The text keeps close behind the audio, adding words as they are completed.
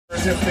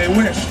fires if they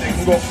wish. They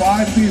can go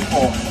 5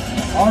 people.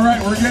 All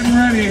right, we're getting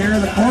ready here.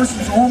 The course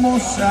is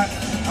almost set.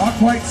 Not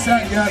quite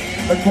set yet.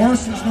 The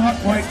course is not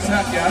quite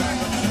set yet.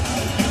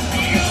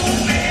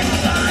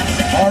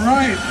 All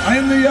right,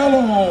 I'm the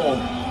yellow.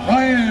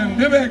 Ryan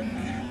Divick,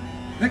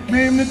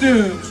 nicknamed the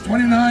Dubs,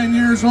 29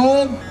 years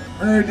old,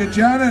 married to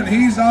Jana, and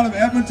he's out of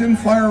Edmonton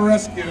Fire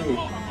Rescue.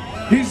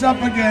 He's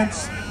up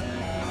against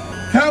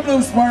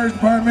Kamloops Fire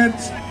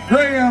Department's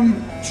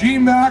Graham G.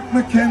 Mac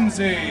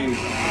Mackenzie.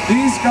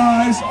 These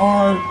guys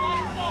are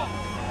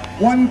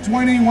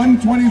 120,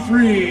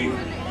 123.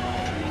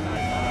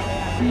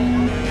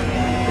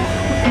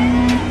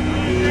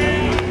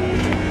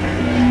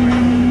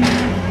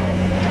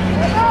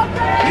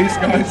 These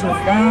guys are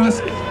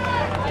fast.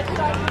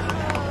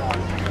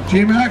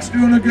 G. Mac's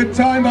doing a good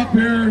time up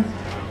here.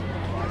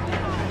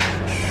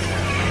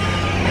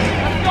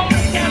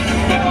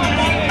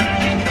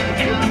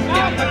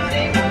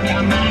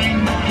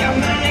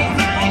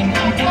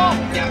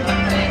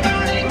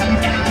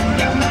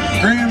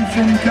 Graham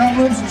from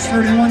Kamloops is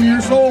 31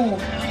 years old.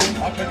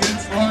 Up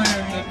against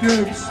Ryan, the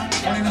Dubs,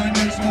 29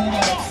 years old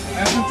out of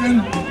Edmonton.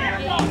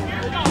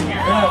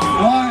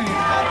 Ryan.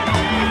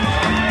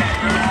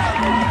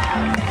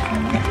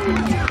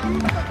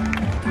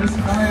 This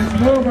guy is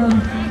moving.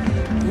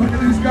 Look at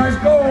these guys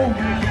go.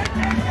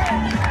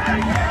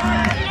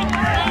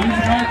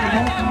 These guys are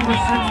both over 6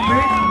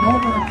 feet and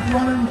over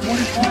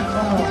 225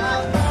 pounds.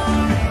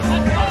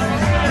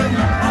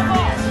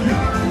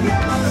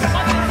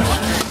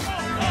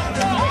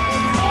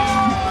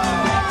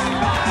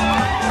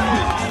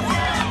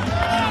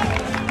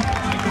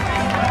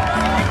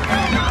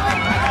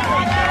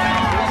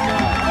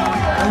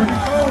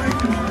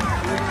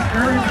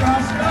 Very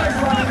fast guys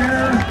right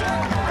here.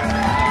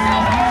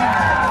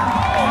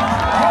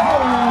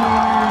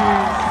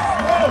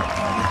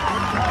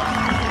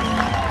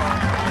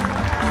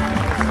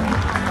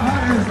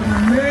 That is an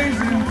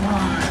amazing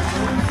time.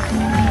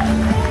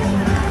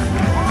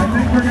 I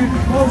think we're getting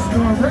close to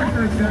a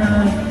record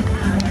there.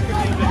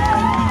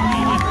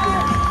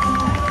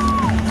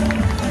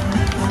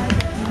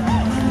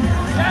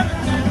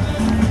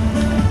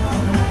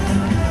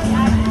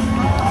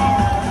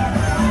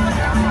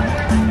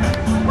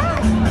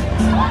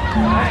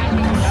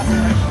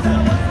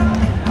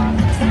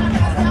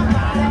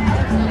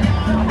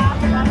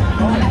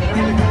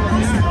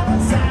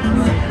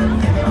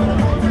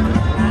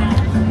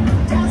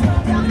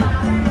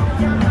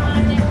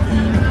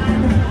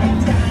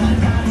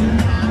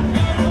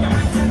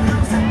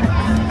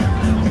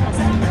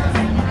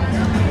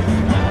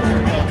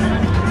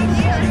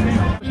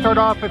 Start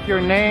off with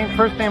your name,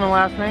 first name and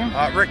last name.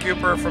 Rick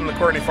Uper from the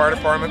Courtenay Fire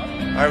Department.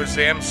 I was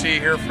the MC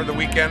here for the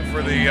weekend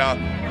for the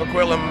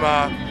Coquitlam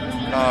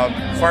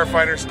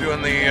firefighters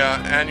doing the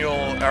annual,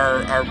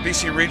 our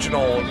BC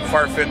Regional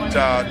Firefit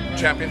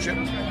Championship.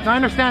 Now, I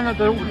understand that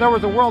there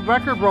was a world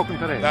record broken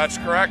today. That's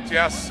correct,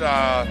 yes.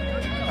 Guy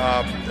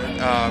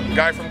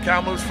from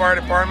Kamloops Fire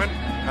Department,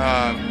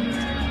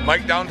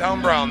 Mike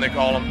Downtown Brown they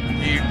call him.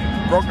 He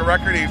broke the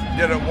record, he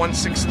did it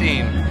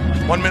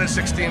 1 minute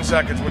 16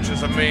 seconds, which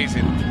is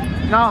amazing.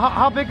 Now,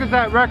 how big is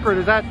that record?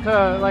 Is that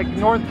like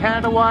North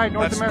Canada wide,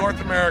 North America? That's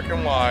North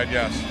American wide,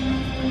 yes.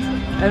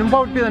 And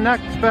what would be the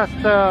next best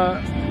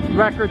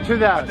record to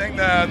that? I think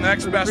the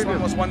next best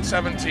one was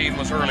 117,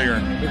 was earlier.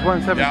 It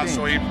was 117? Yeah,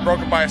 so he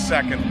broke it by a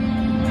second.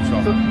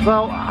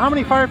 So how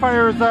many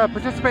firefighters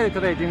participated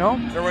today, do you know?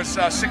 There was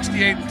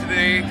 68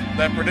 today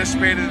that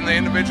participated in the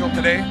individual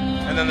today,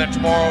 and then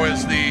tomorrow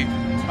is the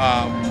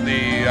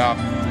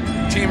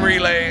team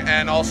relay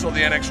and also the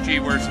NXG,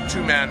 where it's a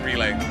 2-man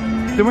relay.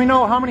 Do we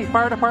know how many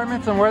fire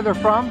departments and where they're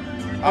from?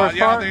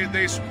 Yeah,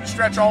 they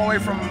stretch all the way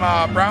from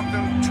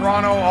Brampton,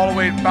 Toronto, all the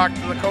way back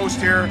to the coast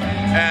here,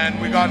 and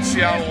we got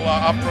Seattle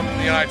up from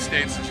the United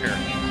States this year.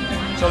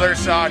 So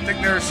there's, I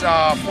think there's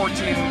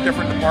 14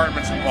 different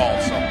departments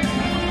involved. So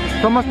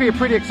it must be a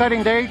pretty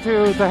exciting day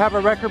to have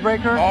a record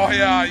breaker. Oh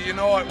yeah, you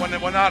know what?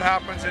 When that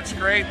happens, it's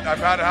great. I've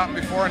had it happen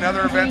before in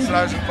other events that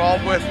I was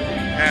involved with,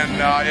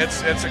 and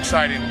it's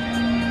exciting.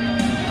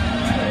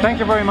 Thank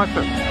you very much,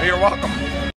 sir. You're welcome.